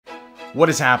What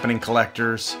is happening,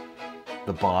 collectors?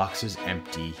 The box is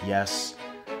empty. Yes,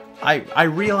 I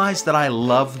realize that I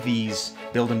love these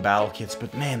build and battle kits,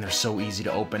 but man, they're so easy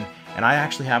to open. And I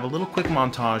actually have a little quick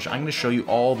montage. I'm going to show you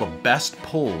all the best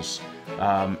pulls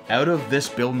out of this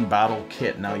build and battle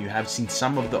kit. Now, you have seen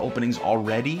some of the openings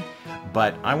already,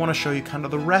 but I want to show you kind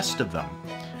of the rest of them.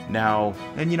 Now,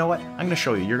 and you know what? I'm going to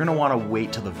show you. You're going to want to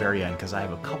wait till the very end because I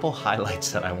have a couple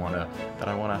highlights that I want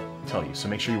to tell you. So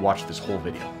make sure you watch this whole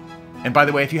video. And by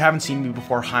the way, if you haven't seen me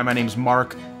before, hi, my name's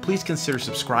Mark. Please consider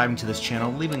subscribing to this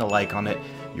channel, leaving a like on it.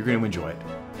 You're going to enjoy it.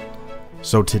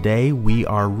 So today we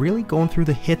are really going through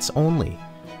the hits only.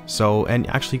 So, and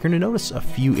actually you're going to notice a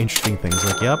few interesting things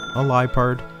like, yep, a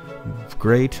Lipard.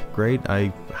 Great,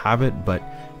 I have it, but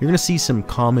you're going to see some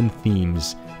common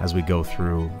themes as we go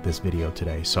through this video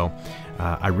today. So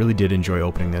I really did enjoy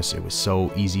opening this. It was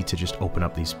so easy to just open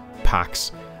up these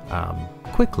packs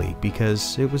quickly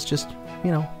because it was just, you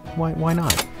know, why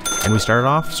not? And we started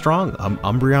off strong.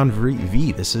 Umbreon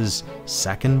V. This is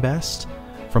second best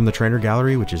from the trainer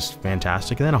gallery, which is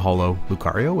fantastic. And then a holo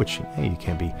Lucario, which, hey, you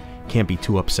can't be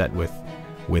too upset with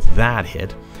that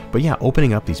hit. But yeah,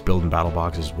 opening up these build and battle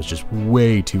boxes was just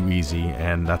way too easy,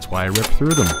 and that's why I ripped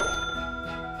through them.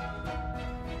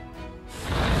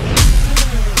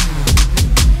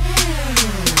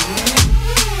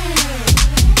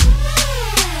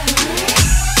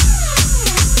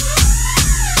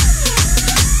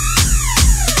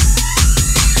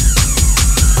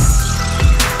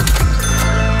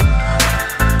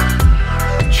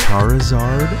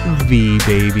 Charizard V,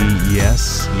 baby.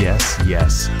 Yes.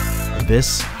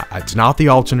 This, it's not the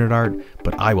alternate art,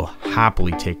 but I will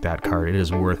happily take that card. It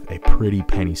is worth a pretty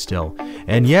penny still.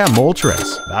 And yeah,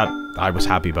 Moltres. I was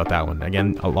happy about that one.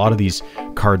 Again, a lot of these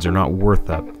cards are not worth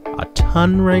a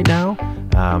ton right now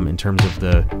in terms of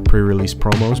the pre-release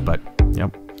promos, but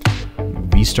yep.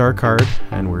 V-Star card,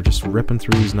 and we're just ripping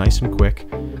through these nice and quick.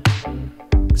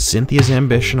 Cynthia's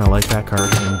Ambition, I like that card,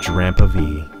 and Drampa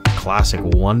V. Classic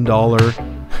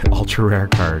 $1 ultra rare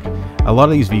card. A lot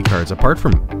of these V cards, apart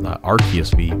from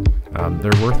Arceus V,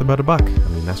 they're worth about $1. I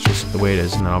mean, that's just the way it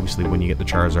is. And obviously, when you get the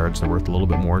Charizards, they're worth a little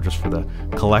bit more just for the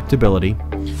collectability.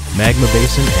 Magma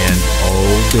Basin and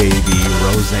oh baby,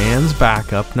 Roseanne's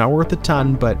backup. Not worth a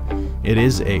ton, but it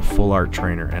is a full art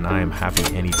trainer, and I am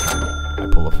happy anytime I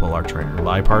pull a full art trainer.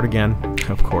 Lipard again,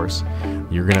 of course.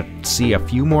 You're gonna see a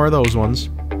few more of those ones.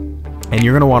 And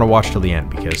you're going to want to watch till the end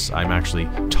because I'm actually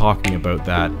talking about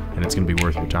that and it's going to be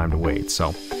worth your time to wait.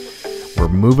 So we're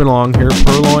moving along here.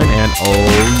 Purloin and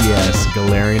oh yes,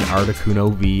 Galarian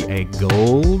Articuno V, a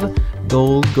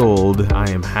gold. I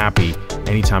am happy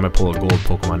anytime I pull a gold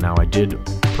Pokemon. Now I did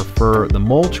prefer the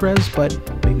Moltres, but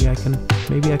maybe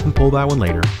I can pull that one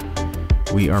later.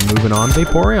 We are moving on.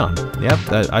 Vaporeon.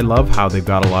 Yep, I love how they've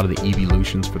got a lot of the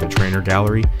evolutions for the trainer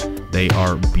gallery. They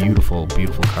are beautiful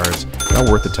cards. Not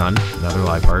worth a ton. Another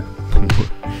Lipard.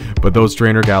 But those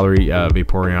trainer gallery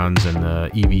Vaporeons and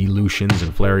Evolutions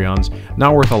and Flareons,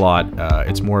 not worth a lot.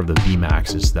 It's more of the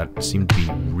VMAXs that seem to be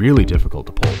really difficult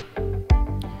to pull.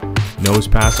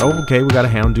 Nosepass. Oh, okay, we got a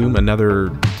Houndoom.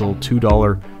 Another little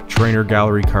 $2 trainer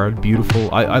gallery card.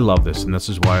 Beautiful. I love this, and this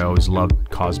is why I always loved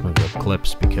Cosmic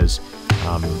Eclipse, because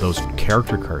those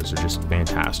character cards are just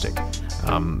fantastic.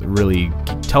 It really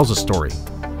tells a story.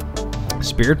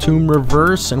 Spiritomb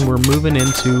Reverse, and we're moving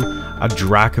into a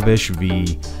Dracovish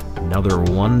V, another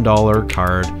 $1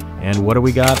 card. And what do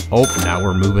we got? Oh, now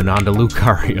we're moving on to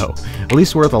Lucario. At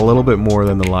least worth a little bit more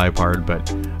than the Lipard, but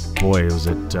boy, was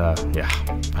it, yeah,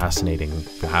 fascinating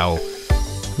how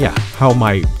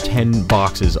my 10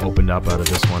 boxes opened up out of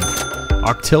this one.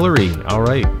 Octillery, all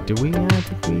right. Did we? I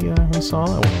think we saw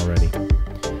that one already.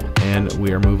 And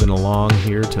we are moving along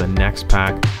here to the next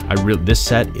pack. This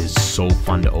set is so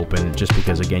fun to open just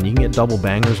because, again, you can get double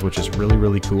bangers, which is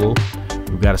really cool.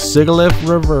 We've got a Sigilyph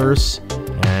Reverse,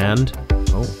 and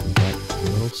oh, we got a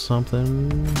little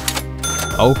something.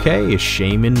 Okay, a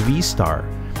Shaman V-Star.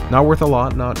 Not worth a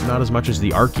lot, not as much as the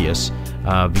Arceus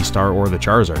V-Star or the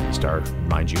Charizard V-Star,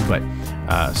 mind you, but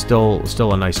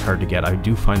still a nice card to get. I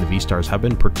do find the V-Stars have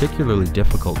been particularly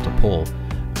difficult to pull.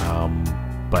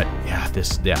 But yeah,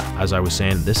 as I was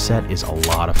saying, this set is a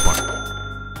lot of fun.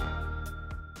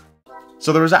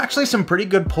 So there was actually some pretty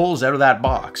good pulls out of that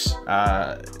box,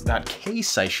 that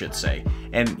case, I should say.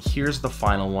 And here's the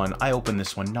final one. I opened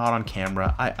this one not on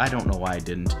camera. I don't know why I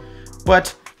didn't,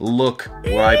 but look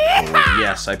what I pulled.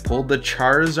 Yes, I pulled the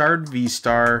Charizard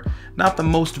V-Star. Not the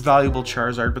most valuable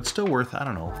Charizard, but still worth, I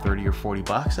don't know, 30 or 40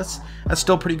 bucks. That's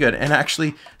still pretty good. And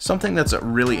actually, something that's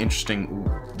really interesting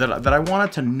that I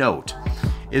wanted to note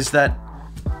is that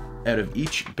out of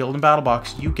each build and battle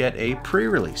box, you get a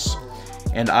pre-release.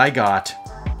 and I got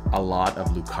a lot of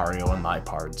Lucario and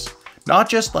Lipards. Not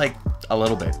just like a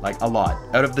little bit, like a lot.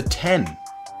 Out of the 10,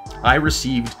 I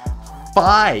received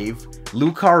 5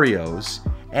 Lucarios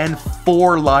and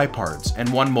 4 Lipards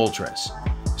and 1 Moltres.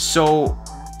 So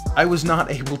I was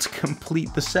not able to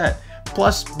complete the set.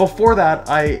 Plus, before that,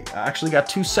 I actually got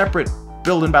 2 separate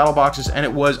build and battle boxes, and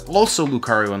it was also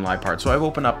Lucario and Lipard. So I've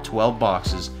opened up 12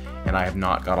 boxes, and I have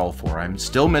not got all 4. I'm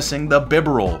still missing the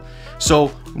Bibarel.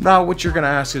 So now what you're going to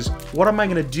ask is, what am I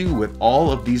going to do with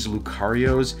all of these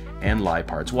Lucarios and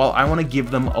Lipards? Well, I want to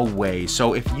give them away.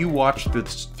 So if you watched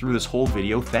through this whole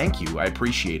video, thank you. I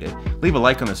appreciate it. Leave a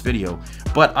like on this video.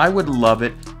 But I would love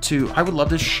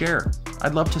to share.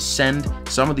 I'd love to send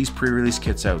some of these pre-release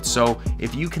kits out. So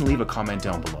if you can leave a comment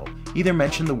down below, either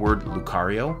mention the word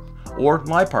Lucario or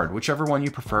Lipard, whichever one you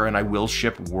prefer, and I will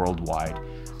ship worldwide.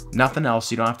 Nothing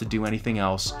else. You don't have to do anything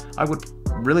else. I would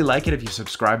really like it if you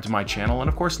subscribe to my channel, and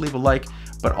of course leave a like,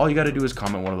 but all you got to do is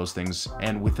comment one of those things,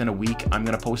 and within a week I'm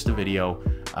going to post a video,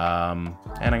 and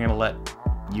I'm going to let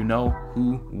you know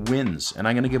who wins, and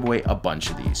I'm going to give away a bunch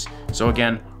of these. So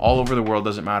again, all over the world,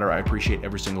 doesn't matter. I appreciate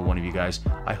every single one of you guys.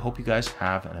 I hope you guys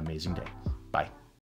have an amazing day. Bye.